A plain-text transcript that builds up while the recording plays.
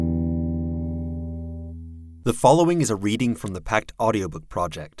The following is a reading from the Pact audiobook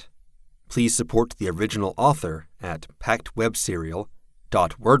project. Please support the original author at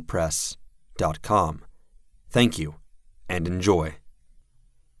pactwebserial.wordpress.com. Thank you, and enjoy.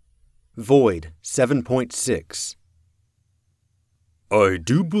 Void 7.6. I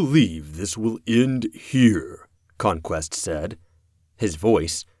do believe this will end here, Conquest said. His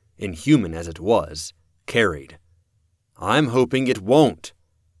voice, inhuman as it was, carried. I'm hoping it won't.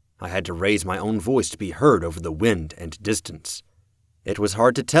 I had to raise my own voice to be heard over the wind and distance. It was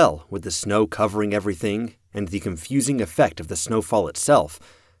hard to tell with the snow covering everything and the confusing effect of the snowfall itself,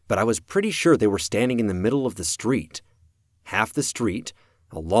 but I was pretty sure they were standing in the middle of the street. Half the street,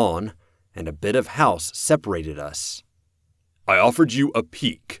 a lawn, and a bit of house separated us. I offered you a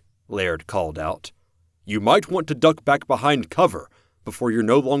peek, Laird called out. You might want to duck back behind cover before you're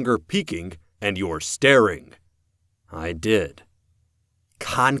no longer peeking and you're staring. I did.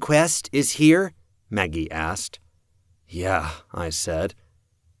 Conquest is here? Maggie asked. Yeah, I said.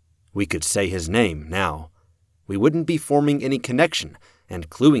 We could say his name now. We wouldn't be forming any connection and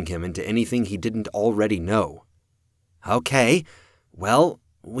cluing him into anything he didn't already know. Okay, well,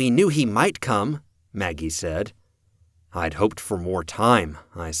 we knew he might come, Maggie said. I'd hoped for more time,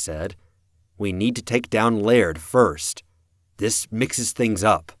 I said. We need to take down Laird first. This mixes things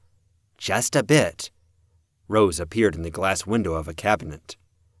up. Just a bit. Rose appeared in the glass window of a cabinet.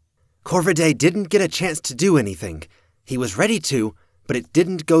 Corvidae didn't get a chance to do anything. He was ready to, but it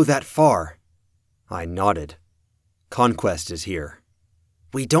didn't go that far. I nodded. Conquest is here.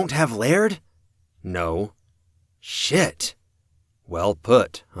 We don't have Laird? No. Shit. Well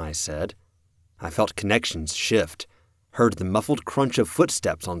put, I said. I felt connections shift, heard the muffled crunch of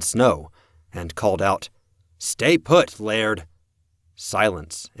footsteps on snow, and called out, Stay put, Laird.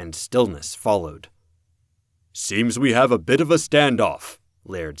 Silence and stillness followed. Seems we have a bit of a standoff,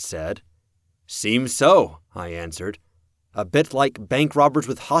 Laird said. Seems so, I answered. A bit like bank robbers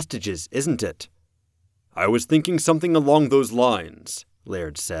with hostages, isn't it? I was thinking something along those lines,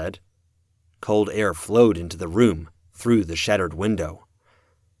 Laird said. Cold air flowed into the room, through the shattered window.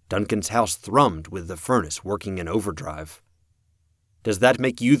 Duncan's house thrummed with the furnace working in overdrive. Does that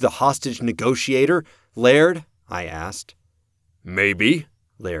make you the hostage negotiator, Laird? I asked. Maybe,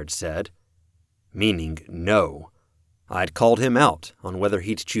 Laird said. Meaning no. I'd called him out on whether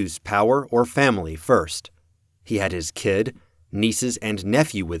he'd choose power or family first. He had his kid, nieces, and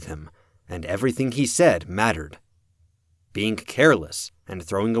nephew with him, and everything he said mattered. Being careless and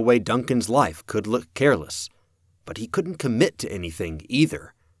throwing away Duncan's life could look careless, but he couldn't commit to anything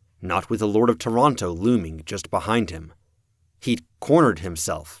either, not with the Lord of Toronto looming just behind him. He'd cornered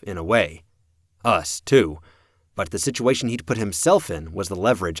himself, in a way. Us, too. But the situation he'd put himself in was the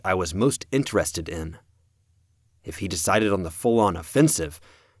leverage I was most interested in. If he decided on the full-on offensive,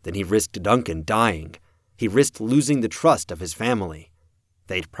 then he risked Duncan dying. He risked losing the trust of his family.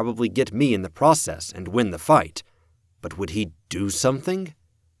 They'd probably get me in the process and win the fight. But would he do something?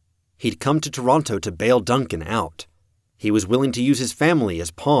 He'd come to Toronto to bail Duncan out. He was willing to use his family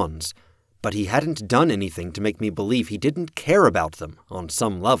as pawns, but he hadn't done anything to make me believe he didn't care about them on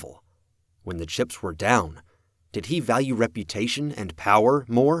some level. When the chips were down, did he value reputation and power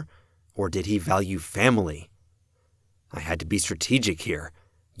more, or did he value family? I had to be strategic here,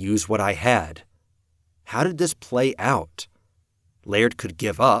 use what I had. How did this play out? Laird could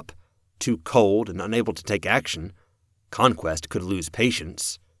give up, too cold and unable to take action. Conquest could lose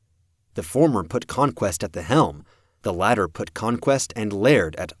patience. The former put Conquest at the helm, the latter put Conquest and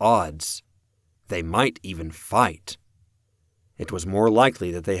Laird at odds. They might even fight. It was more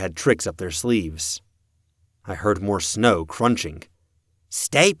likely that they had tricks up their sleeves. I heard more snow crunching.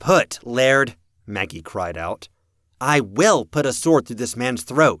 Stay put, Laird, Maggie cried out. I will put a sword through this man's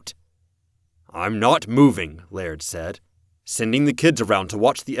throat. I'm not moving, Laird said, sending the kids around to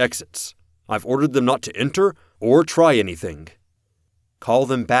watch the exits. I've ordered them not to enter or try anything. Call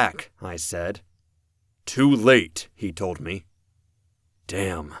them back, I said. Too late, he told me.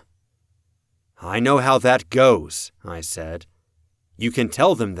 Damn. I know how that goes, I said. You can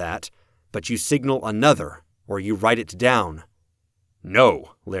tell them that, but you signal another, or you write it down.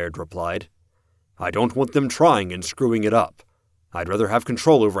 No, Laird replied. I don't want them trying and screwing it up. I'd rather have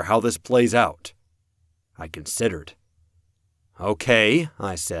control over how this plays out. I considered. Okay,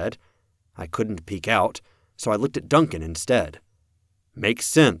 I said. I couldn't peek out, so I looked at Duncan instead. Makes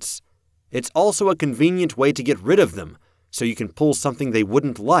sense. It's also a convenient way to get rid of them, so you can pull something they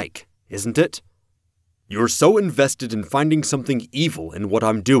wouldn't like, isn't it? You're so invested in finding something evil in what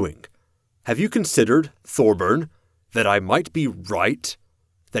I'm doing. Have you considered, Thorburn, that I might be right?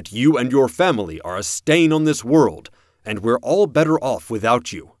 That you and your family are a stain on this world, and we're all better off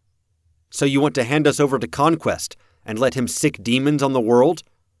without you. So you want to hand us over to Conquest and let him sick demons on the world?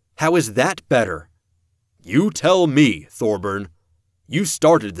 How is that better? You tell me, Thorburn. You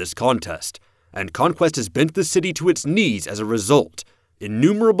started this contest, and Conquest has bent the city to its knees as a result.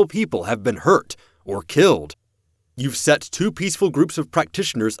 Innumerable people have been hurt or killed. You've set two peaceful groups of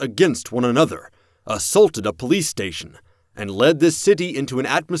practitioners against one another, assaulted a police station, and led this city into an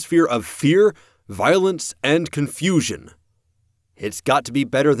atmosphere of fear, violence, and confusion. It's got to be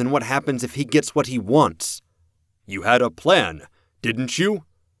better than what happens if he gets what he wants. You had a plan, didn't you?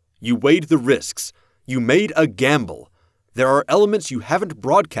 You weighed the risks. You made a gamble. There are elements you haven't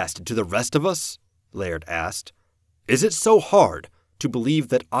broadcasted to the rest of us? Laird asked. Is it so hard to believe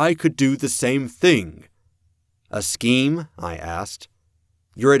that I could do the same thing? A scheme? I asked.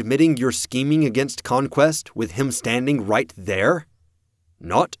 You're admitting you're scheming against Conquest with him standing right there?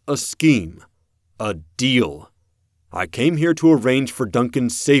 Not a scheme. A deal. I came here to arrange for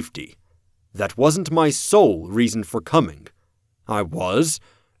Duncan's safety. That wasn't my sole reason for coming. I was,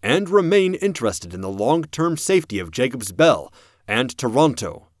 and remain interested in the long-term safety of Jacob's Bell and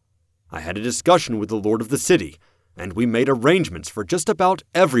Toronto. I had a discussion with the Lord of the City, and we made arrangements for just about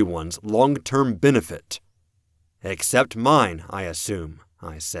everyone's long-term benefit. Except mine, I assume,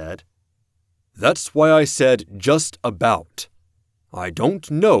 I said. That's why I said just about. I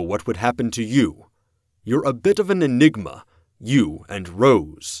don't know what would happen to you. You're a bit of an enigma, you and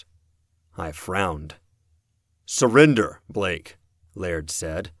Rose. I frowned. Surrender, Blake, Laird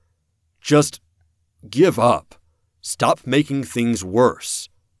said. Just give up. Stop making things worse.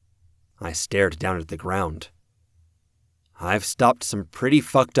 I stared down at the ground. I've stopped some pretty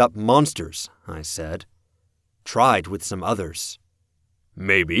fucked up monsters, I said. Tried with some others.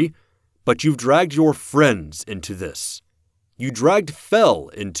 Maybe, but you've dragged your friends into this. You dragged Fell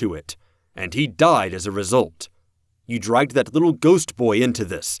into it, and he died as a result. You dragged that little ghost boy into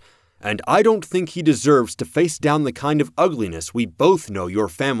this, and I don't think he deserves to face down the kind of ugliness we both know your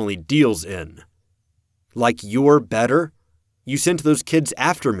family deals in. Like you're better? You sent those kids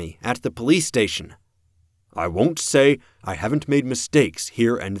after me at the police station. I won't say I haven't made mistakes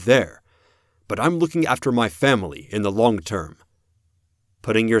here and there, but I'm looking after my family in the long term.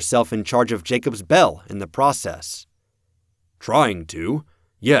 Putting yourself in charge of Jacob's Bell in the process. Trying to,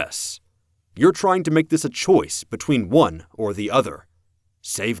 yes. You're trying to make this a choice between one or the other.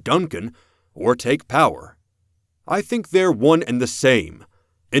 Save Duncan or take power. I think they're one and the same,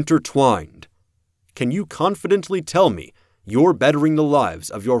 intertwined. Can you confidently tell me you're bettering the lives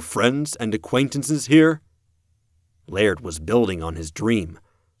of your friends and acquaintances here? Laird was building on his dream,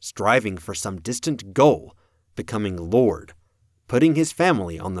 striving for some distant goal, becoming Lord, putting his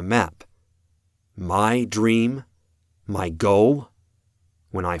family on the map. My dream? My goal?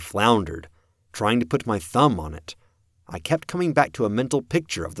 When I floundered, trying to put my thumb on it, I kept coming back to a mental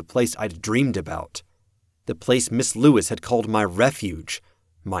picture of the place I'd dreamed about. The place Miss Lewis had called my refuge,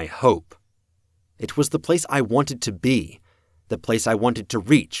 my hope. It was the place I wanted to be, the place I wanted to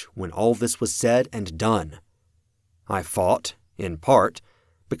reach when all this was said and done. I fought, in part,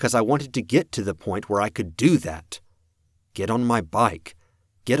 because I wanted to get to the point where I could do that. Get on my bike,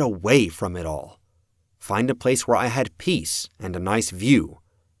 get away from it all. Find a place where I had peace and a nice view.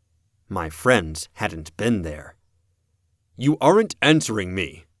 My friends hadn't been there. You aren't answering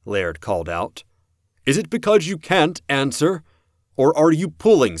me, Laird called out. Is it because you can't answer, or are you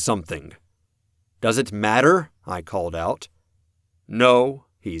pulling something? Does it matter? I called out. No,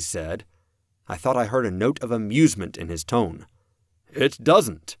 he said. I thought I heard a note of amusement in his tone. It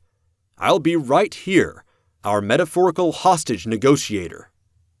doesn't. I'll be right here, our metaphorical hostage negotiator.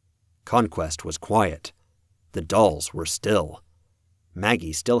 Conquest was quiet. The dolls were still.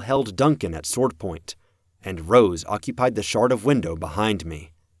 Maggie still held Duncan at sword point, and Rose occupied the shard of window behind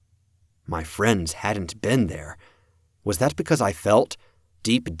me. My friends hadn't been there. Was that because I felt,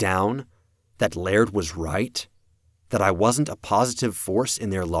 deep down, that Laird was right? That I wasn't a positive force in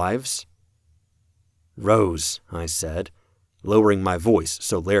their lives? Rose, I said, lowering my voice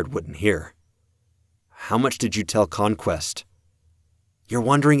so Laird wouldn't hear. How much did you tell Conquest? You're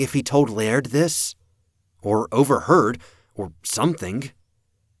wondering if he told Laird this? Or overheard, or something?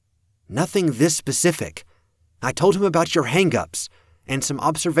 Nothing this specific. I told him about your hang-ups, and some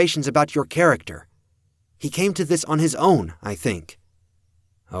observations about your character. He came to this on his own, I think.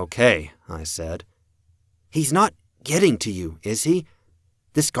 Okay, I said. He's not getting to you, is he?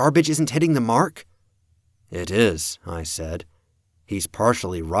 This garbage isn't hitting the mark? It is, I said. He's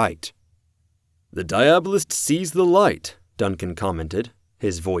partially right. The Diabolist sees the light, Duncan commented,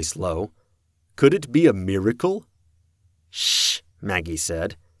 his voice low. Could it be a miracle? Shh, Maggie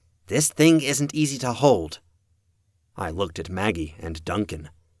said. This thing isn't easy to hold. I looked at Maggie and Duncan.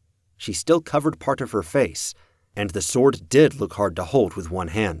 She still covered part of her face, and the sword did look hard to hold with one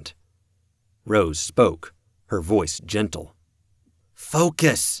hand. Rose spoke, her voice gentle.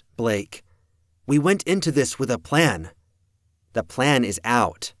 Focus, Blake. We went into this with a plan. The plan is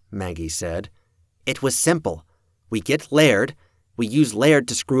out, Maggie said. It was simple. We get Laird. We use Laird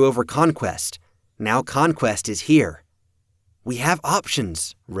to screw over Conquest. Now Conquest is here. We have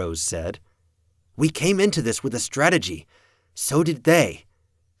options, Rose said. We came into this with a strategy. So did they.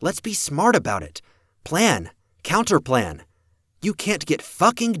 Let's be smart about it. Plan. Counterplan. You can't get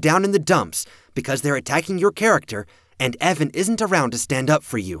fucking down in the dumps because they're attacking your character and Evan isn't around to stand up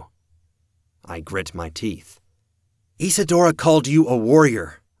for you. I grit my teeth. Isadora called you a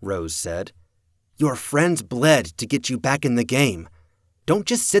warrior, Rose said. Your friends bled to get you back in the game. Don't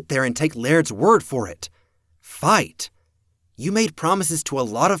just sit there and take Laird's word for it. Fight. You made promises to a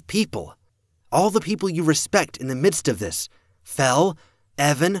lot of people. All the people you respect in the midst of this. Fel,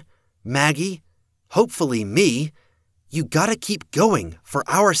 Evan, Maggie, hopefully me. You gotta keep going for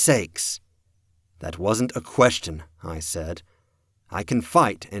our sakes. That wasn't a question, I said. I can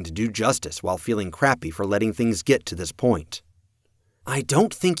fight and do justice while feeling crappy for letting things get to this point. I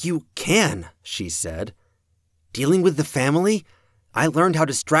don't think you can, she said. Dealing with the family, I learned how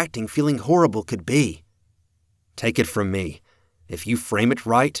distracting feeling horrible could be. Take it from me. If you frame it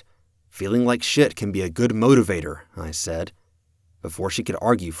right, feeling like shit can be a good motivator, I said. Before she could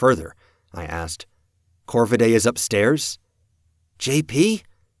argue further, I asked, Corvidae is upstairs? JP?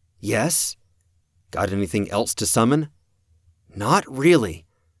 Yes. Got anything else to summon? Not really.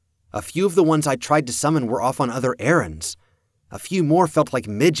 A few of the ones I tried to summon were off on other errands. A few more felt like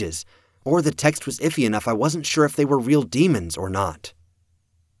midges, or the text was iffy enough I wasn't sure if they were real demons or not.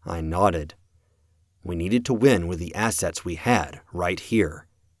 I nodded. We needed to win with the assets we had right here.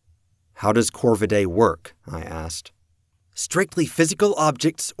 How does Corvidae work? I asked. Strictly physical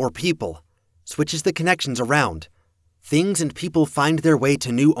objects or people. Switches the connections around. Things and people find their way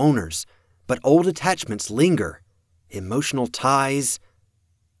to new owners, but old attachments linger. Emotional ties.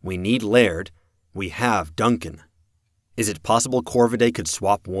 We need Laird. We have Duncan. Is it possible Corvidae could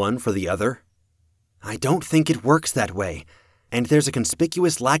swap one for the other? I don't think it works that way, and there's a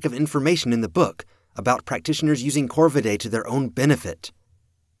conspicuous lack of information in the book about practitioners using Corvidae to their own benefit.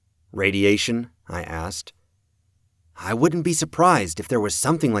 Radiation? I asked. I wouldn't be surprised if there was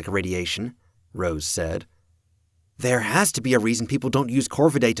something like a radiation, Rose said. There has to be a reason people don't use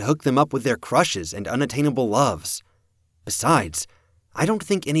Corvidae to hook them up with their crushes and unattainable loves. Besides, I don't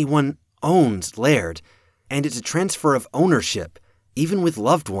think anyone owns Laird, and it's a transfer of ownership, even with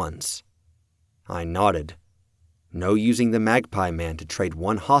loved ones. I nodded. No using the Magpie Man to trade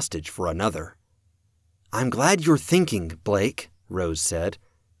one hostage for another. I'm glad you're thinking, Blake, Rose said,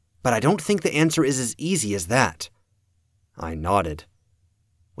 but I don't think the answer is as easy as that. I nodded.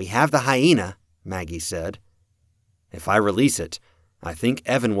 We have the hyena, Maggie said. If I release it, I think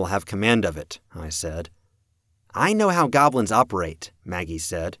Evan will have command of it, I said. I know how goblins operate, Maggie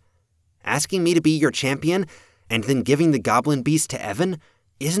said. Asking me to be your champion and then giving the goblin beast to Evan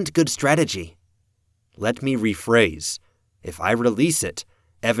isn't good strategy. Let me rephrase. If I release it,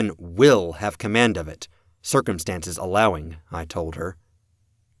 Evan will have command of it, circumstances allowing, I told her.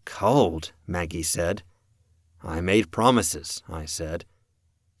 Cold, Maggie said. I made promises, I said.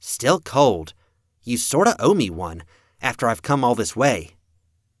 Still cold. You sorta owe me one, after I've come all this way.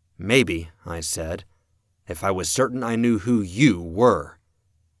 Maybe, I said, if I was certain I knew who you were.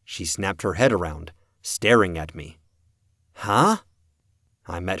 She snapped her head around, staring at me. Huh?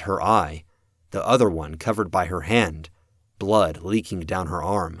 I met her eye, the other one covered by her hand, blood leaking down her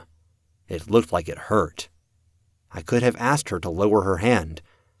arm. It looked like it hurt. I could have asked her to lower her hand,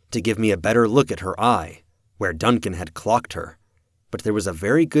 to give me a better look at her eye, where Duncan had clocked her, but there was a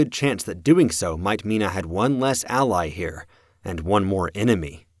very good chance that doing so might mean I had one less ally here, and one more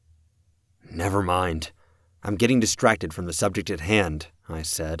enemy. Never mind. I'm getting distracted from the subject at hand, I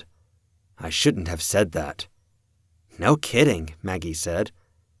said. I shouldn't have said that. No kidding, Maggie said.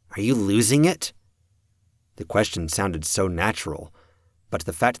 Are you losing it? The question sounded so natural, but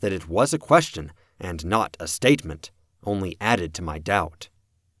the fact that it was a question and not a statement only added to my doubt.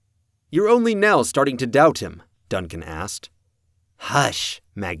 You're only now starting to doubt him, Duncan asked. Hush,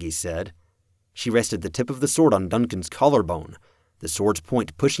 Maggie said. She rested the tip of the sword on Duncan's collarbone, the sword's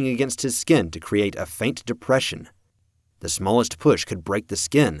point pushing against his skin to create a faint depression. The smallest push could break the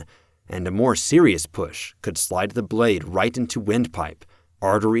skin, and a more serious push could slide the blade right into windpipe,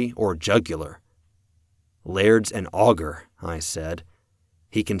 artery, or jugular. Laird's an augur, I said.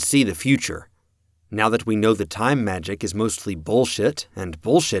 He can see the future. Now that we know the time magic is mostly bullshit and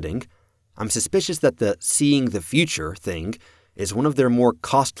bullshitting, I'm suspicious that the seeing the future thing is one of their more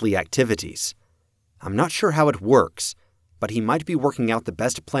costly activities. I'm not sure how it works, but he might be working out the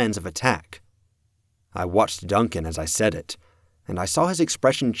best plans of attack." I watched Duncan as I said it, and I saw his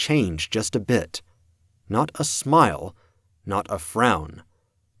expression change just a bit. Not a smile, not a frown,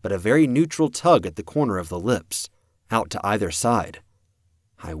 but a very neutral tug at the corner of the lips, out to either side.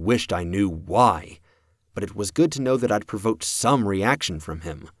 I wished I knew why, but it was good to know that I'd provoked some reaction from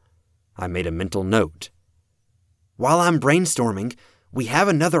him. I made a mental note. "While I'm brainstorming, we have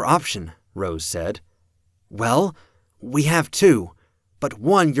another option," Rose said. "Well, we have two, but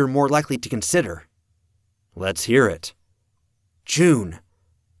one you're more likely to consider." "Let's hear it." "June.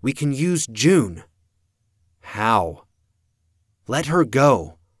 We can use June." "How?" "Let her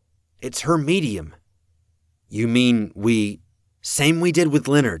go. It's her medium." "You mean Same we did with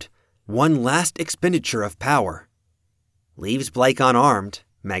Leonard. One last expenditure of power." "Leaves Blake unarmed,"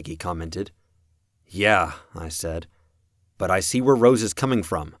 Maggie commented. "Yeah," I said. "But I see where Rose is coming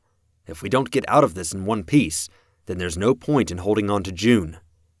from. If we don't get out of this in one piece, then there's no point in holding on to June."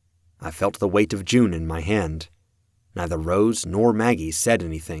 I felt the weight of June in my hand. Neither Rose nor Maggie said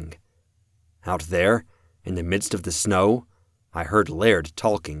anything. Out there, in the midst of the snow, I heard Laird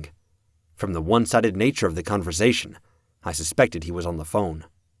talking. From the one-sided nature of the conversation, I suspected he was on the phone.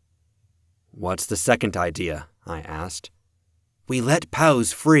 "What's the second idea?" I asked. "We let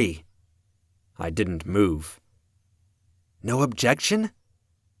Powes free." I didn't move. "No objection?"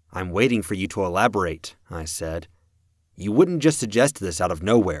 "I'm waiting for you to elaborate," I said. "You wouldn't just suggest this out of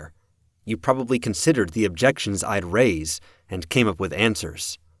nowhere. You probably considered the objections I'd raise and came up with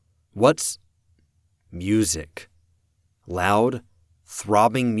answers. What's—" "Music. Loud,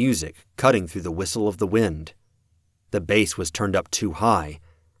 throbbing music cutting through the whistle of the wind. The bass was turned up too high,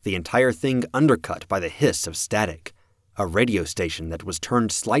 the entire thing undercut by the hiss of static, a radio station that was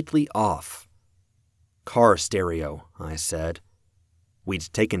turned slightly off." "Car stereo," I said.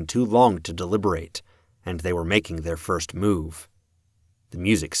 We'd taken too long to deliberate, and they were making their first move. The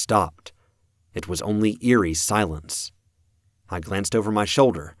music stopped. It was only eerie silence. I glanced over my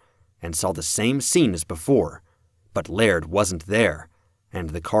shoulder and saw the same scene as before, but Laird wasn't there, and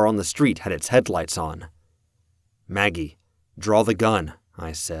the car on the street had its headlights on. "Maggie, draw the gun,"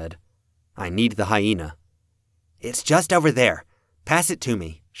 I said. "I need the hyena." "It's just over there. Pass it to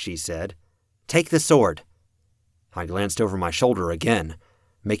me," she said. "Take the sword." I glanced over my shoulder again,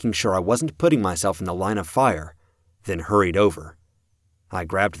 making sure I wasn't putting myself in the line of fire, then hurried over. I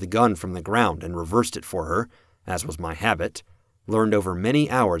grabbed the gun from the ground and reversed it for her, as was my habit, learned over many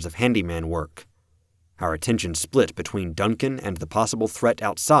hours of handyman work. Our attention split between Duncan and the possible threat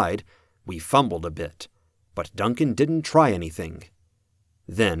outside. We fumbled a bit, but Duncan didn't try anything.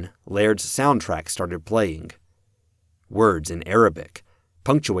 Then Laird's soundtrack started playing. Words in Arabic,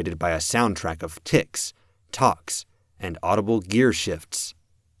 punctuated by a soundtrack of ticks, talks, and audible gear shifts.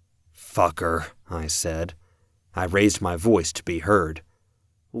 "Fucker," I said. I raised my voice to be heard.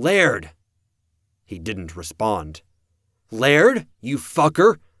 "Laird!" He didn't respond. "Laird, you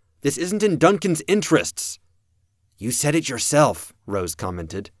fucker! This isn't in Duncan's interests." "You said it yourself," Rose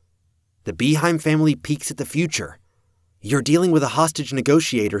commented. "The Beheim family peeks at the future. You're dealing with a hostage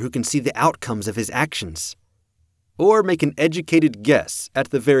negotiator who can see the outcomes of his actions." "Or make an educated guess, at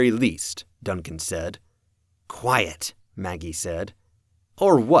the very least," Duncan said. "Quiet," Maggie said.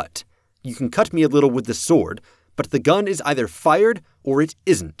 "Or what? You can cut me a little with the sword, but the gun is either fired or it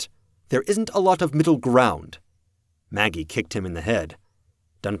isn't. There isn't a lot of middle ground." Maggie kicked him in the head.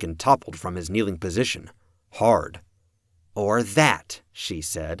 Duncan toppled from his kneeling position, hard. "Or that," she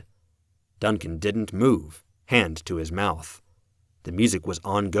said. Duncan didn't move, hand to his mouth. The music was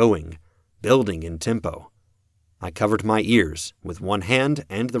ongoing, building in tempo. I covered my ears with one hand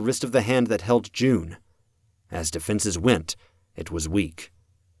and the wrist of the hand that held June. As defenses went, it was weak.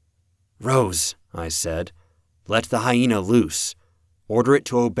 "Rose," I said, "let the hyena loose. Order it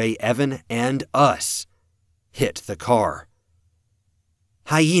to obey Evan and us. Hit the car."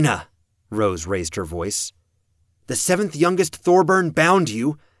 "Hyena," Rose raised her voice. "The 7th youngest Thorburn bound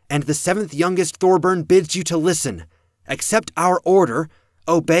you, and the 7th youngest Thorburn bids you to listen. Accept our order.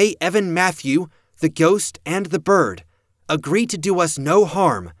 Obey Evan Matthew, the ghost, and the bird. Agree to do us no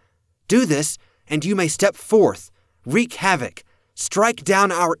harm. Do this, and you may step forth, wreak havoc, strike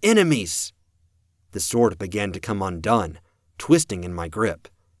down our enemies." The sword began to come undone, twisting in my grip.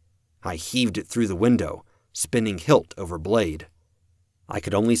 I heaved it through the window, spinning hilt over blade. I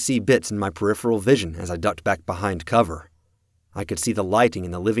could only see bits in my peripheral vision as I ducked back behind cover. I could see the lighting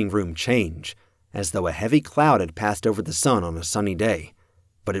in the living room change, as though a heavy cloud had passed over the sun on a sunny day,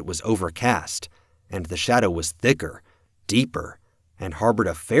 but it was overcast, and the shadow was thicker, deeper, and harbored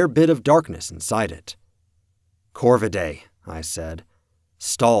a fair bit of darkness inside it. "Corvidae," I said.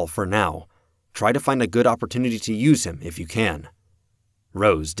 Stall for now. Try to find a good opportunity to use him if you can.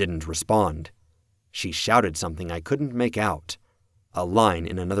 Rose didn't respond. She shouted something I couldn't make out, a line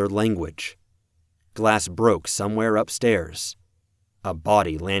in another language. Glass broke somewhere upstairs. A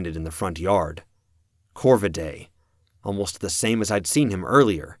body landed in the front yard. Corvidae, almost the same as I'd seen him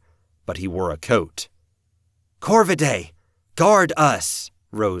earlier, but he wore a coat. "Corvidae, guard us,"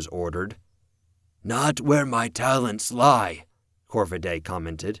 Rose ordered. "Not where my talents lie," Corvidae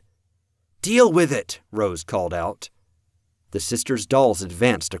commented. "Deal with it," Rose called out. The sisters' dolls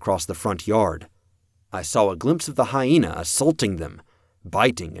advanced across the front yard. I saw a glimpse of the hyena assaulting them,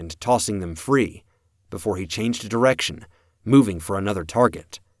 biting and tossing them free, before he changed direction, moving for another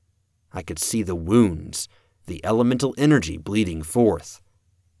target. I could see the wounds, the elemental energy bleeding forth.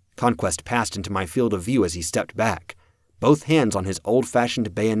 Conquest passed into my field of view as he stepped back, both hands on his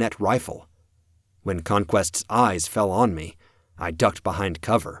old-fashioned bayonet rifle. When Conquest's eyes fell on me, I ducked behind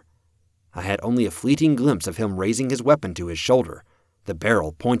cover. I had only a fleeting glimpse of him raising his weapon to his shoulder, the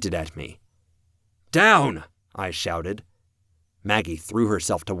barrel pointed at me. "Down!" I shouted. Maggie threw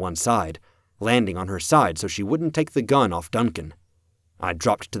herself to one side, landing on her side so she wouldn't take the gun off Duncan. I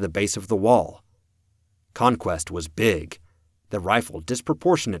dropped to the base of the wall. Conquest was big, the rifle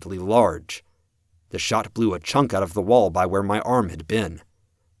disproportionately large. The shot blew a chunk out of the wall by where my arm had been.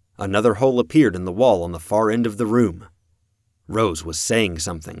 Another hole appeared in the wall on the far end of the room. Rose was saying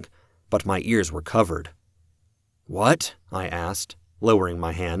something, but my ears were covered. "What?" I asked, lowering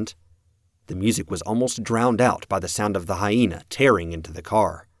my hand. The music was almost drowned out by the sound of the hyena tearing into the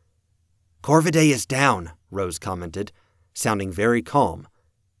car. "Corvidae is down," Rose commented, sounding very calm.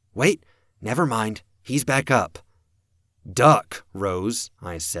 "Wait, never mind. He's back up." "Duck, Rose,"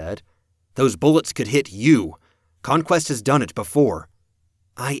 I said. "Those bullets could hit you. Conquest has done it before."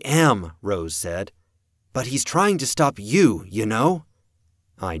 "I am," Rose said. "But he's trying to stop you, you know?"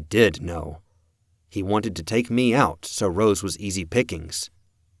 I did know. He wanted to take me out, so Rose was easy pickings.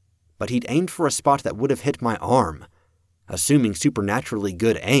 But he'd aimed for a spot that would have hit my arm. Assuming supernaturally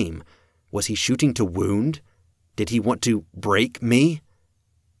good aim, was he shooting to wound? Did he want to break me?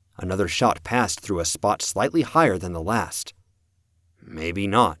 Another shot passed through a spot slightly higher than the last. Maybe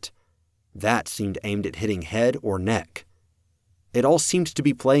not. That seemed aimed at hitting head or neck. It all seemed to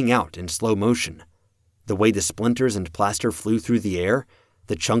be playing out in slow motion. The way the splinters and plaster flew through the air,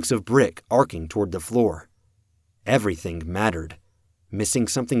 the chunks of brick arcing toward the floor. Everything mattered. Missing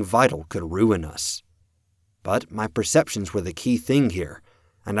something vital could ruin us. But my perceptions were the key thing here,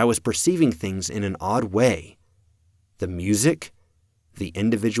 and I was perceiving things in an odd way. The music? The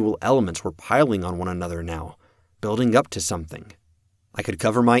individual elements were piling on one another now, building up to something. I could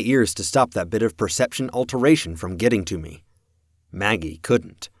cover my ears to stop that bit of perception alteration from getting to me. Maggie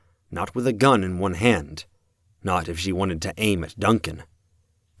couldn't, not with a gun in one hand, not if she wanted to aim at Duncan.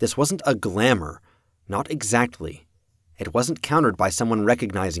 This wasn't a glamour, not exactly. It wasn't countered by someone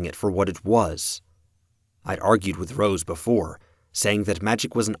recognizing it for what it was. I'd argued with Rose before, saying that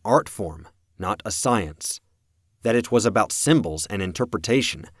magic was an art form, not a science. That it was about symbols and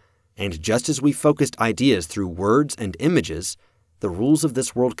interpretation, and just as we focused ideas through words and images, the rules of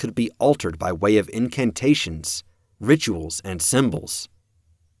this world could be altered by way of incantations, rituals, and symbols.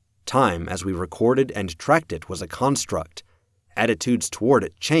 Time, as we recorded and tracked it, was a construct. Attitudes toward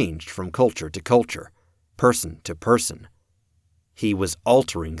it changed from culture to culture, person to person. He was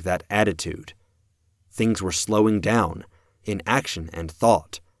altering that attitude. Things were slowing down, in action and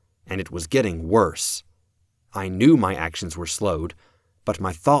thought, and it was getting worse. I knew my actions were slowed, but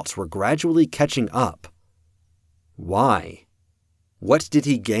my thoughts were gradually catching up. Why? What did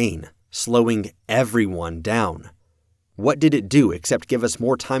he gain, slowing everyone down? What did it do except give us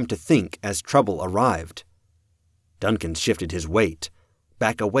more time to think as trouble arrived? Duncan shifted his weight,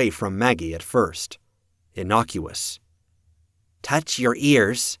 back away from Maggie at first. Innocuous. "Touch your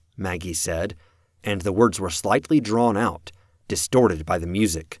ears," Maggie said, and the words were slightly drawn out, distorted by the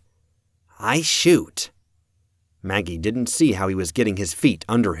music. "I shoot." Maggie didn't see how he was getting his feet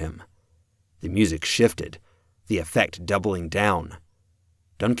under him. The music shifted, the effect doubling down.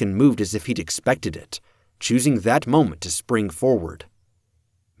 Duncan moved as if he'd expected it, choosing that moment to spring forward.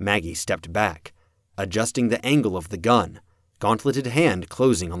 Maggie stepped back, adjusting the angle of the gun, gauntleted hand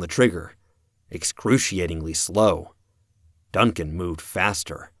closing on the trigger. Excruciatingly slow. Duncan moved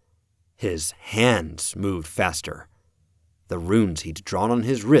faster. His hands moved faster. The runes he'd drawn on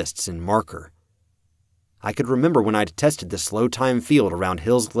his wrists in marker. I could remember when I'd tested the slow time field around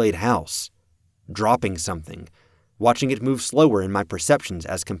Hillsglade House. Dropping something, watching it move slower in my perceptions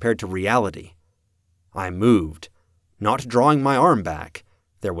as compared to reality. I moved, not drawing my arm back,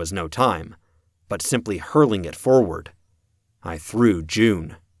 there was no time, but simply hurling it forward. I threw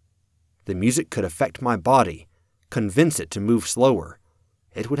June. The music could affect my body, convince it to move slower.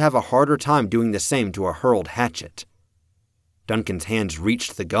 It would have a harder time doing the same to a hurled hatchet. Duncan's hands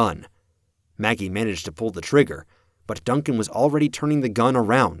reached the gun. Maggie managed to pull the trigger, but Duncan was already turning the gun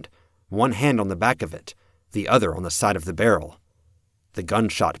around, one hand on the back of it, the other on the side of the barrel. The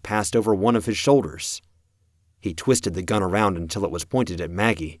gunshot passed over one of his shoulders. He twisted the gun around until it was pointed at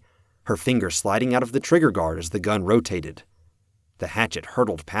Maggie, her finger sliding out of the trigger guard as the gun rotated. The hatchet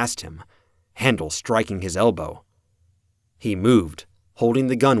hurtled past him, handle striking his elbow. He moved, holding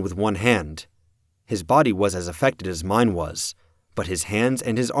the gun with one hand. His body was as affected as mine was, but his hands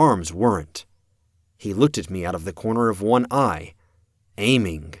and his arms weren't. He looked at me out of the corner of one eye,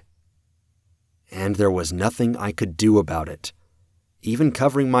 aiming. And there was nothing I could do about it. Even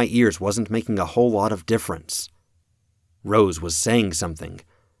covering my ears wasn't making a whole lot of difference. Rose was saying something,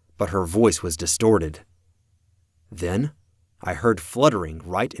 but her voice was distorted. Then, I heard fluttering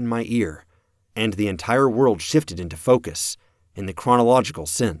right in my ear, and the entire world shifted into focus, in the chronological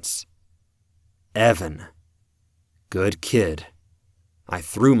sense. Evan. Good kid. I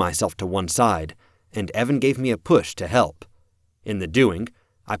threw myself to one side, and Evan gave me a push to help. In the doing,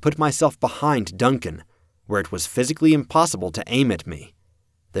 I put myself behind Duncan, where it was physically impossible to aim at me.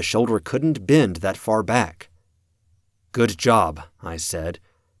 The shoulder couldn't bend that far back. Good job, I said,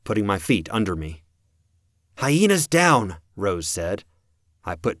 putting my feet under me. Hyena's down, Rose said.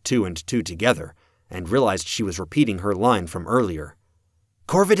 I put 2 and 2 together and realized she was repeating her line from earlier.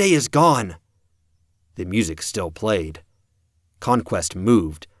 Corvidae is gone. The music still played. Conquest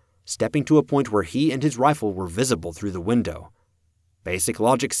moved, stepping to a point where he and his rifle were visible through the window. Basic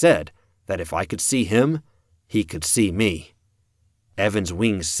logic said that if I could see him, he could see me. Evan's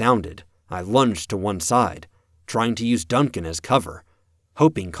wings sounded. I lunged to one side, trying to use Duncan as cover,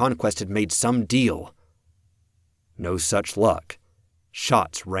 hoping Conquest had made some deal. No such luck.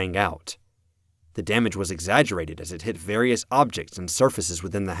 Shots rang out. The damage was exaggerated as it hit various objects and surfaces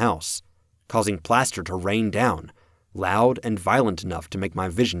within the house, causing plaster to rain down, loud and violent enough to make my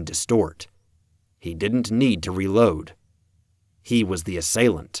vision distort. He didn't need to reload. He was the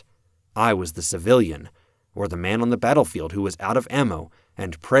assailant. I was the civilian, or the man on the battlefield who was out of ammo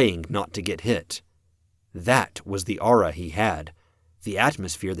and praying not to get hit. That was the aura he had, the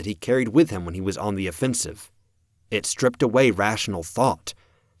atmosphere that he carried with him when he was on the offensive. It stripped away rational thought,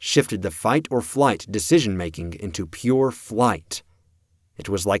 shifted the fight or flight decision-making into pure flight. It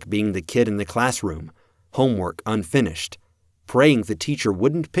was like being the kid in the classroom, homework unfinished, praying the teacher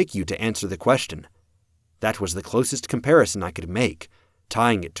wouldn't pick you to answer the question. That was the closest comparison I could make,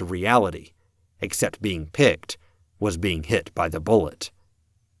 tying it to reality, except being picked was being hit by the bullet.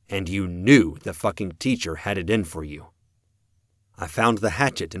 And you knew the fucking teacher had it in for you. I found the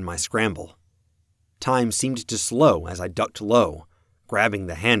hatchet in my scramble. Time seemed to slow as I ducked low, grabbing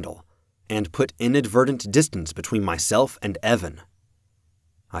the handle, and put inadvertent distance between myself and Evan.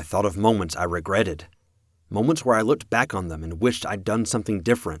 I thought of moments I regretted, moments where I looked back on them and wished I'd done something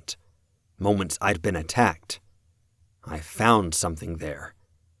different, moments I'd been attacked. I found something there.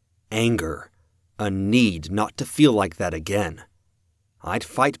 Anger, a need not to feel like that again. I'd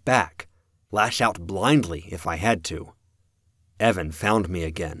fight back, lash out blindly if I had to. Evan found me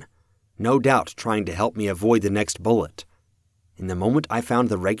again, no doubt trying to help me avoid the next bullet. In the moment I found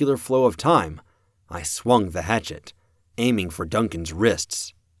the regular flow of time, I swung the hatchet, aiming for Duncan's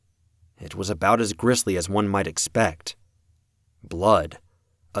wrists. It was about as grisly as one might expect. Blood,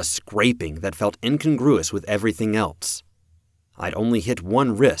 a scraping that felt incongruous with everything else. I'd only hit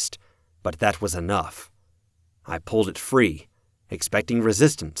one wrist, but that was enough. I pulled it free, expecting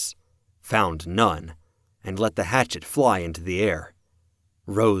resistance, found none, and let the hatchet fly into the air.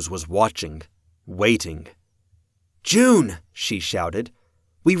 Rose was watching, waiting. "June," she shouted,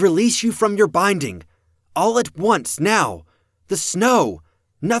 "we release you from your binding. All at once, now. The snow.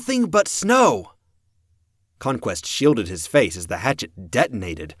 Nothing but snow." Conquest shielded his face as the hatchet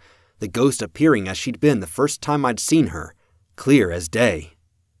detonated, the ghost appearing as she'd been the first time I'd seen her, clear as day.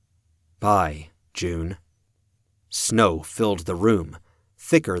 Bye, June. Snow filled the room,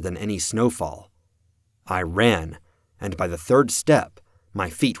 thicker than any snowfall. I ran, and by the third step, my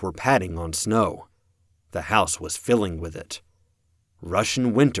feet were padding on snow. The house was filling with it.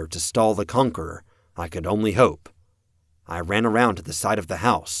 Russian winter to stall the conqueror, I could only hope. I ran around to the side of the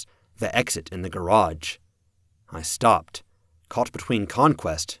house, the exit in the garage. I stopped, caught between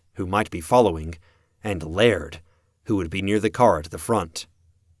Conquest, who might be following, and Laird, who would be near the car at the front.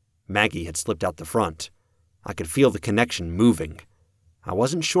 Maggie had slipped out the front. I could feel the connection moving. I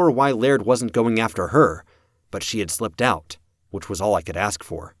wasn't sure why Laird wasn't going after her, but she had slipped out, which was all I could ask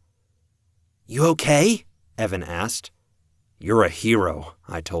for. "You okay?" Evan asked. You're a hero,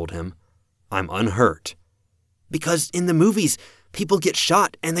 I told him. I'm unhurt. Because in the movies, people get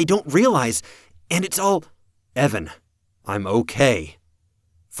shot and they don't realize, and it's all... Evan, I'm okay.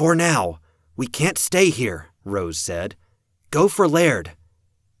 For now. We can't stay here, Rose said. Go for Laird.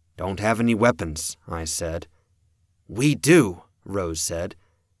 Don't have any weapons, I said. We do, Rose said.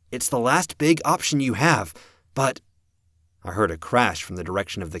 It's the last big option you have, but... I heard a crash from the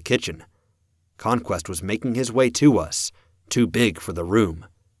direction of the kitchen. Conquest was making his way to us, too big for the room.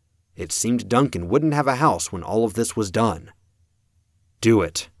 It seemed Duncan wouldn't have a house when all of this was done. Do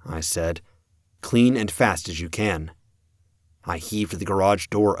it, I said. Clean and fast as you can. I heaved the garage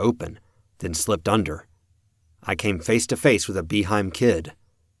door open, then slipped under. I came face to face with a Beheim kid,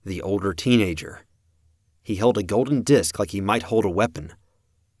 the older teenager. He held a golden disc like he might hold a weapon.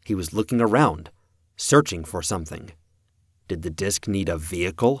 He was looking around, searching for something. Did the disc need a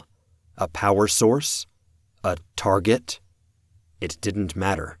vehicle? A power source? A target? It didn't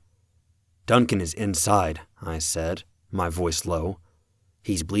matter. Duncan is inside, I said, my voice low.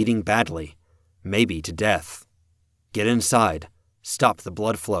 He's bleeding badly, maybe to death. Get inside. Stop the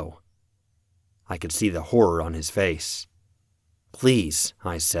blood flow. I could see the horror on his face. Please,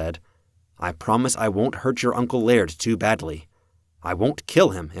 I said. I promise I won't hurt your Uncle Laird too badly. I won't kill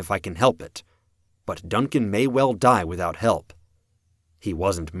him if I can help it. But Duncan may well die without help. He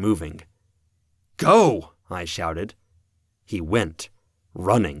wasn't moving. Go, I shouted. He went,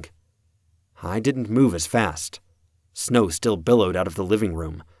 running. I didn't move as fast. Snow still billowed out of the living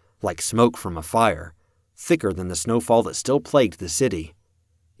room, like smoke from a fire, thicker than the snowfall that still plagued the city.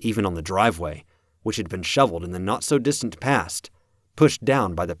 Even on the driveway, which had been shoveled in the not-so-distant past, pushed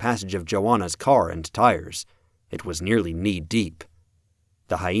down by the passage of Joanna's car and tires, it was nearly knee-deep.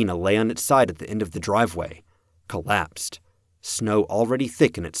 The hyena lay on its side at the end of the driveway, collapsed, snow already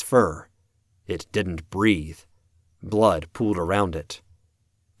thick in its fur. It didn't breathe. Blood pooled around it.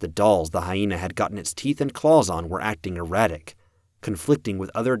 The dolls the hyena had gotten its teeth and claws on were acting erratic, conflicting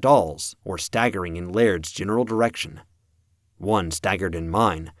with other dolls or staggering in Laird's general direction. One staggered in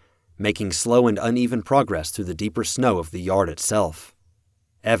mine, making slow and uneven progress through the deeper snow of the yard itself.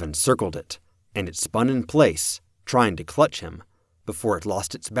 Evan circled it, and it spun in place, trying to clutch him, before it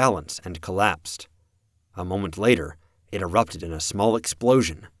lost its balance and collapsed. A moment later, it erupted in a small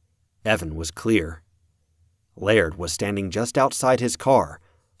explosion. Evan was clear. Laird was standing just outside his car,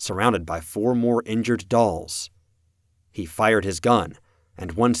 surrounded by 4 more injured dolls. He fired his gun,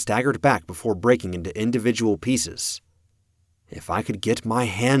 and one staggered back before breaking into individual pieces. If I could get my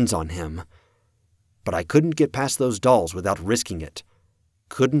hands on him... But I couldn't get past those dolls without risking it.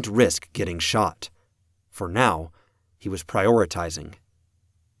 Couldn't risk getting shot. For now, he was prioritizing.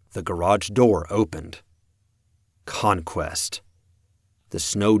 The garage door opened. Conquest. The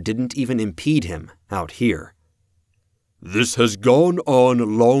snow didn't even impede him out here. "This has gone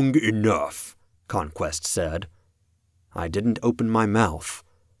on long enough," Conquest said. I didn't open my mouth.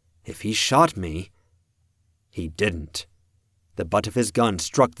 If he shot me... He didn't. The butt of his gun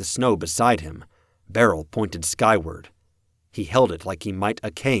struck the snow beside him, barrel pointed skyward. He held it like he might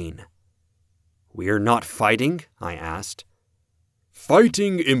a cane. "We're not fighting?" I asked.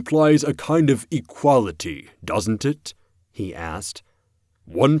 "Fighting implies a kind of equality, doesn't it?" he asked.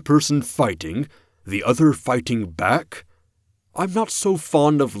 "One person fighting, the other fighting back? I'm not so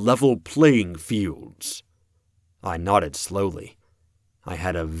fond of level playing fields." I nodded slowly. I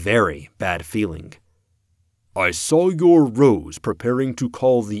had a very bad feeling. "I saw your Rose preparing to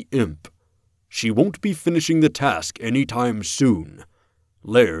call the imp. She won't be finishing the task any time soon.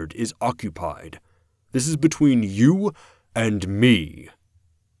 Laird is occupied. This is between you and me."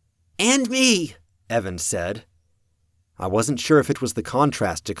 "And me," Evan said. I wasn't sure if it was the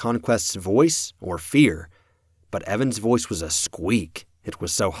contrast to Conquest's voice or fear, but Evan's voice was a squeak. It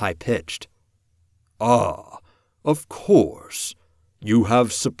was so high-pitched. "Ah, of course. You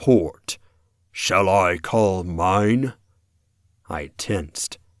have support. Shall I call mine?" I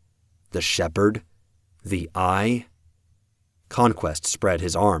tensed. The shepherd? The eye? Conquest spread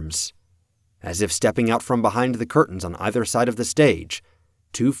his arms. As if stepping out from behind the curtains on either side of the stage,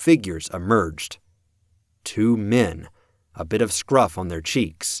 2 figures emerged. 2 men, a bit of scruff on their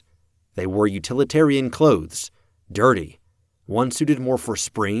cheeks. They wore utilitarian clothes, dirty, one suited more for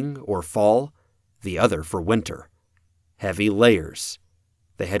spring or fall, the other for winter. Heavy layers.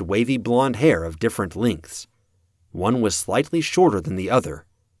 They had wavy blonde hair of different lengths. One was slightly shorter than the other,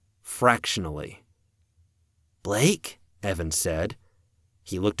 fractionally. "Blake?" Evan said.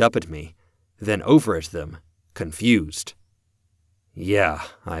 He looked up at me, then over at them, confused. "Yeah,"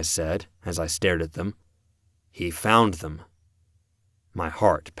 I said, as I stared at them. "He found them." My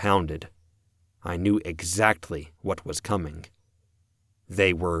heart pounded. I knew exactly what was coming.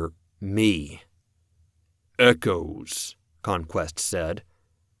 They were me. Echoes, Conquest said.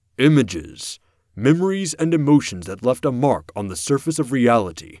 Images, memories and emotions that left a mark on the surface of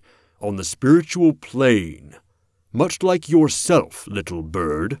reality, on the spiritual plane. Much like yourself, little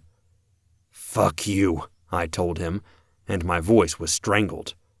bird. Fuck you, I told him, and my voice was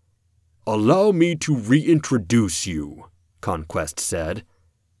strangled. Allow me to reintroduce you, Conquest said.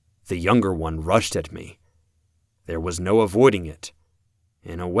 The younger one rushed at me. There was no avoiding it.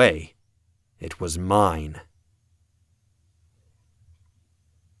 In a way, it was mine.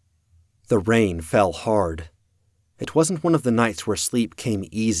 The rain fell hard. It wasn't one of the nights where sleep came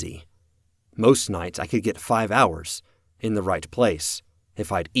easy. Most nights I could get 5 hours, in the right place,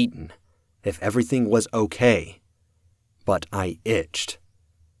 if I'd eaten, if everything was okay. But I itched.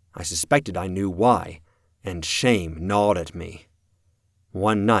 I suspected I knew why, and shame gnawed at me.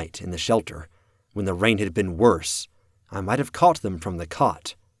 One night in the shelter, when the rain had been worse, I might have caught them from the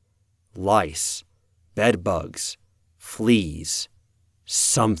cot. Lice, bed bugs, fleas,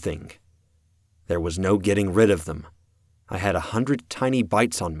 something. There was no getting rid of them. I had 100 tiny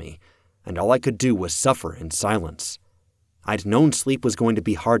bites on me, and all I could do was suffer in silence. I'd known sleep was going to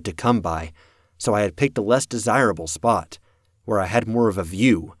be hard to come by, so I had picked a less desirable spot, where I had more of a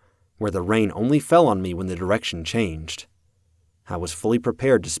view, where the rain only fell on me when the direction changed. I was fully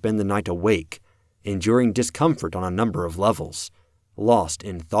prepared to spend the night awake, enduring discomfort on a number of levels, lost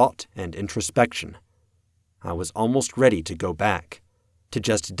in thought and introspection. I was almost ready to go back, to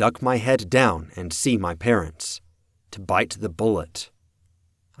just duck my head down and see my parents, to bite the bullet.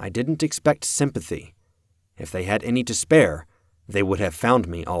 I didn't expect sympathy. If they had any to spare, they would have found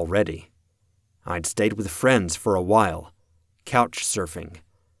me already. I'd stayed with friends for a while, couch surfing.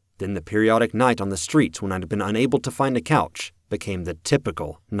 Then the periodic night on the streets when I'd been unable to find a couch became the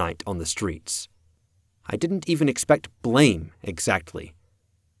typical night on the streets. I didn't even expect blame exactly.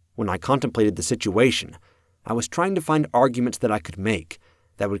 When I contemplated the situation, I was trying to find arguments that I could make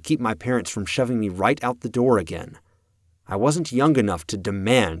that would keep my parents from shoving me right out the door again. I wasn't young enough to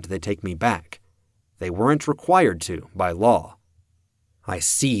demand they take me back. They weren't required to by law. I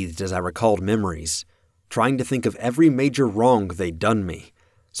seethed as I recalled memories, trying to think of every major wrong they'd done me,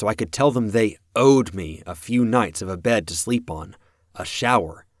 so I could tell them they owed me a few nights of a bed to sleep on, a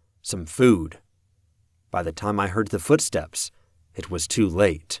shower, some food. By the time I heard the footsteps, it was too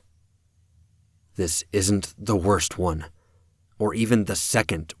late. This isn't the worst one, or even the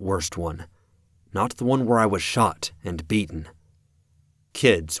second worst one, not the one where I was shot and beaten.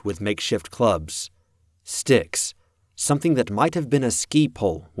 Kids with makeshift clubs, sticks, something that might have been a ski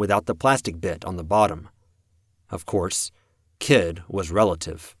pole without the plastic bit on the bottom. Of course, kid was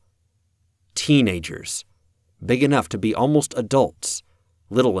relative. Teenagers, big enough to be almost adults,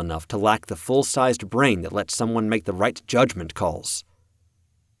 little enough to lack the full-sized brain that lets someone make the right judgment calls.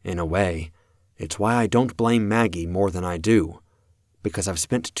 In a way, it's why I don't blame Maggie more than I do, because I've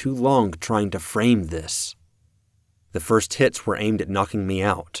spent too long trying to frame this. The first hits were aimed at knocking me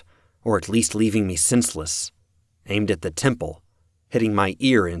out, or at least leaving me senseless, aimed at the temple, hitting my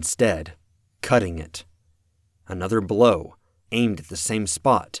ear instead, cutting it. Another blow, aimed at the same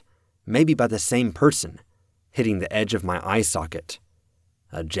spot, maybe by the same person, hitting the edge of my eye socket.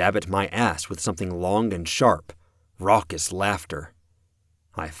 A jab at my ass with something long and sharp, raucous laughter.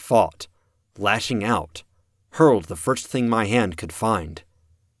 I fought, lashing out, hurled the first thing my hand could find.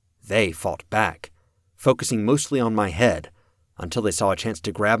 They fought back, focusing mostly on my head, until they saw a chance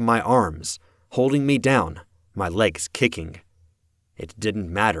to grab my arms, holding me down, my legs kicking. It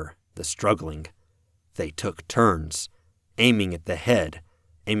didn't matter, the struggling. They took turns, aiming at the head,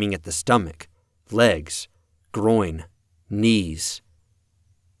 aiming at the stomach, legs, groin, knees.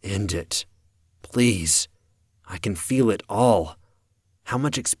 End it. Please. I can feel it all. How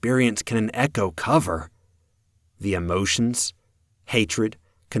much experience can an echo cover? The emotions, hatred,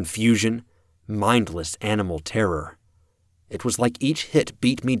 confusion, mindless animal terror. It was like each hit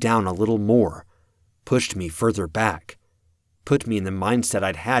beat me down a little more, pushed me further back, put me in the mindset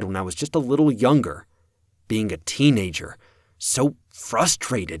I'd had when I was just a little younger, being a teenager, so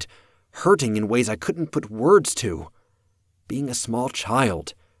frustrated, hurting in ways I couldn't put words to, being a small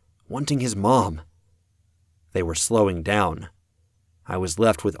child, wanting his mom. They were slowing down. I was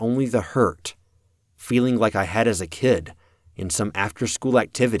left with only the hurt, feeling like I had as a kid, in some after-school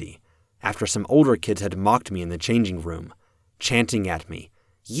activity, after some older kids had mocked me in the changing room, chanting at me,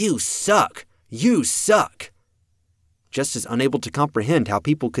 "You suck! You suck!" Just as unable to comprehend how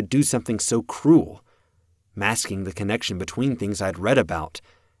people could do something so cruel, masking the connection between things I'd read about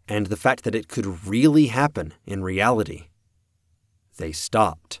and the fact that it could really happen in reality. They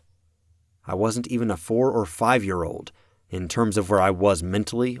stopped. I wasn't even a 4 or 5-year-old in terms of where I was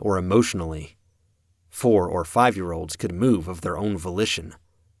mentally or emotionally. 4 or 5-year-olds could move of their own volition.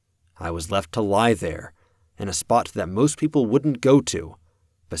 I was left to lie there, in a spot that most people wouldn't go to,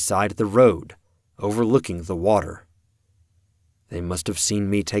 beside the road, overlooking the water. They must have seen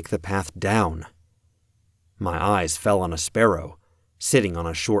me take the path down. My eyes fell on a sparrow, sitting on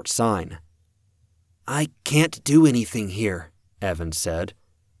a short sign. "I can't do anything here," Evan said.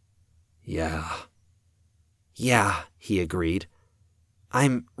 Yeah, he agreed.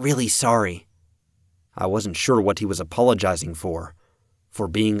 "I'm really sorry." I wasn't sure what he was apologizing for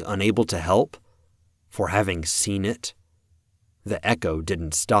being unable to help, for having seen it. The echo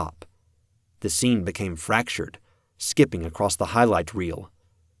didn't stop. The scene became fractured, skipping across the highlight reel.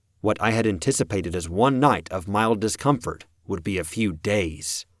 What I had anticipated as one night of mild discomfort would be a few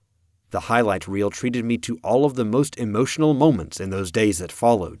days. The highlight reel treated me to all of the most emotional moments in those days that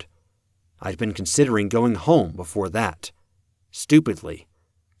followed. I'd been considering going home before that. Stupidly,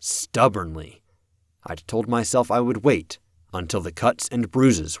 stubbornly, I'd told myself I would wait until the cuts and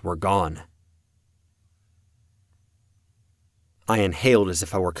bruises were gone. I inhaled as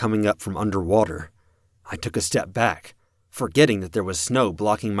if I were coming up from underwater. I took a step back, forgetting that there was snow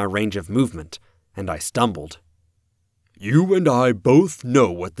blocking my range of movement, and I stumbled. "You and I both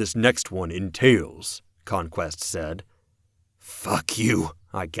know what this next one entails," Conquest said. "Fuck you,"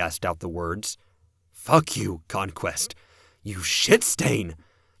 I gasped out the words. "Fuck you, Conquest. You shit stain.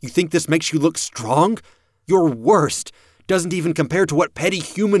 You think this makes you look strong? Your worst doesn't even compare to what petty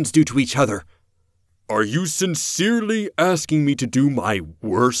humans do to each other." "Are you sincerely asking me to do my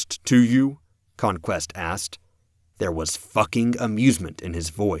worst to you?" Conquest asked. There was fucking amusement in his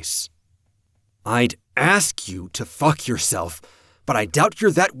voice. "I'd ask you to fuck yourself, but I doubt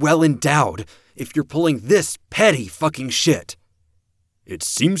you're that well endowed if you're pulling this petty fucking shit." "It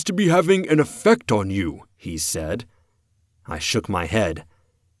seems to be having an effect on you," he said. I shook my head.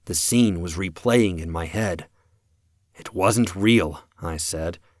 The scene was replaying in my head. "It wasn't real," I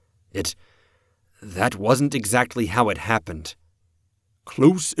said. That wasn't exactly how it happened."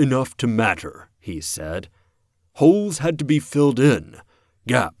 "Close enough to matter," he said. "Holes had to be filled in,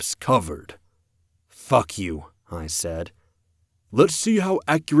 gaps covered." "Fuck you," I said. "Let's see how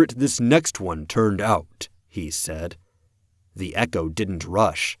accurate this next one turned out," he said. The echo didn't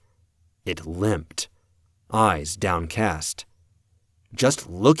rush. It limped, eyes downcast. Just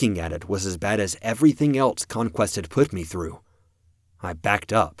looking at it was as bad as everything else Conquest had put me through. I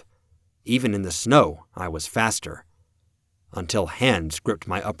backed up. Even in the snow, I was faster. Until hands gripped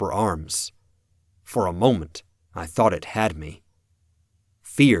my upper arms. For a moment, I thought it had me.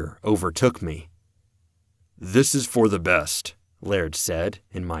 Fear overtook me. "This is for the best," Laird said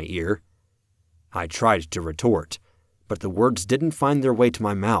in my ear. I tried to retort, but the words didn't find their way to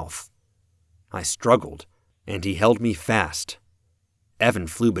my mouth. I struggled, and he held me fast. Evan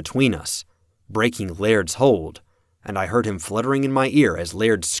flew between us, breaking Laird's hold, and I heard him fluttering in my ear as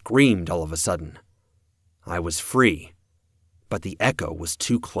Laird screamed all of a sudden. I was free, but the echo was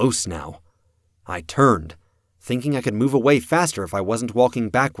too close now. I turned, thinking I could move away faster if I wasn't walking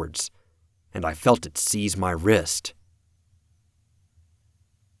backwards, and I felt it seize my wrist.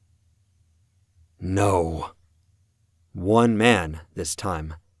 No. One man, this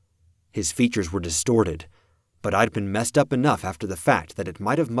time. His features were distorted, but I'd been messed up enough after the fact that it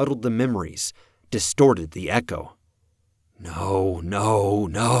might have muddled the memories, distorted the echo. No.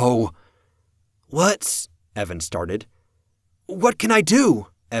 "What's..." Evan started. "What can I do?"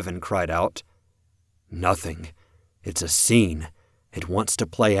 Evan cried out. "Nothing. It's a scene. It wants to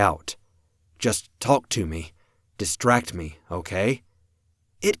play out. Just talk to me. Distract me, okay?"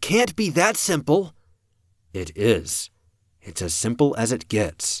 "It can't be that simple." "It is. It's as simple as it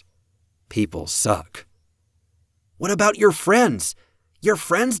gets. People suck." "What about your friends? Your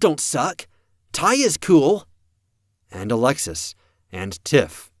friends don't suck. Ty is cool." "And Alexis, and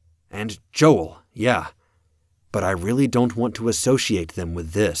Tiff, and Joel, yeah. But I really don't want to associate them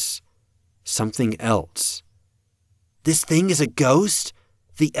with this. Something else." "This thing is a ghost?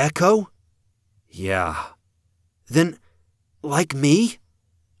 The echo?" "Yeah." "Then, like me?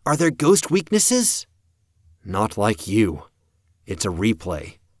 Are there ghost weaknesses?" "Not like you. It's a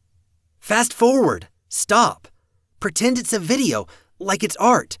replay." "Fast forward. Stop. Pretend it's a video, like it's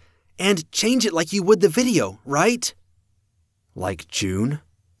art, and change it like you would the video, right?" "Like June?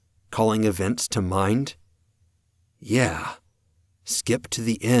 Calling events to mind?" "Yeah. Skip to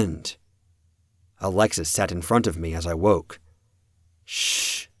the end." Alexis sat in front of me as I woke.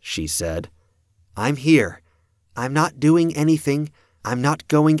 "Shh," she said. "I'm here. I'm not doing anything. I'm not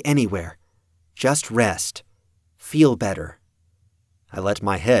going anywhere. Just rest. Feel better." I let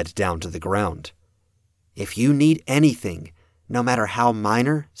my head down to the ground. If you need anything, no matter how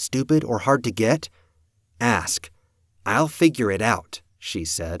minor, stupid, or hard to get, ask. I'll figure it out, she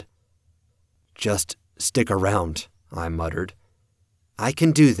said. Just stick around, I muttered. I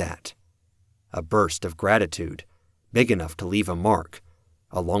can do that. A burst of gratitude, big enough to leave a mark,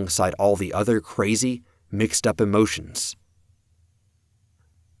 alongside all the other crazy, mixed-up emotions.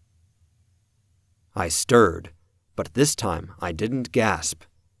 I stirred, but this time I didn't gasp.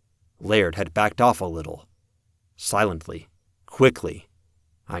 Laird had backed off a little. Silently, quickly,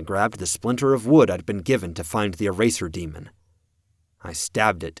 I grabbed the splinter of wood I'd been given to find the eraser demon. I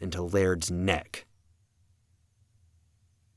stabbed it into Laird's neck.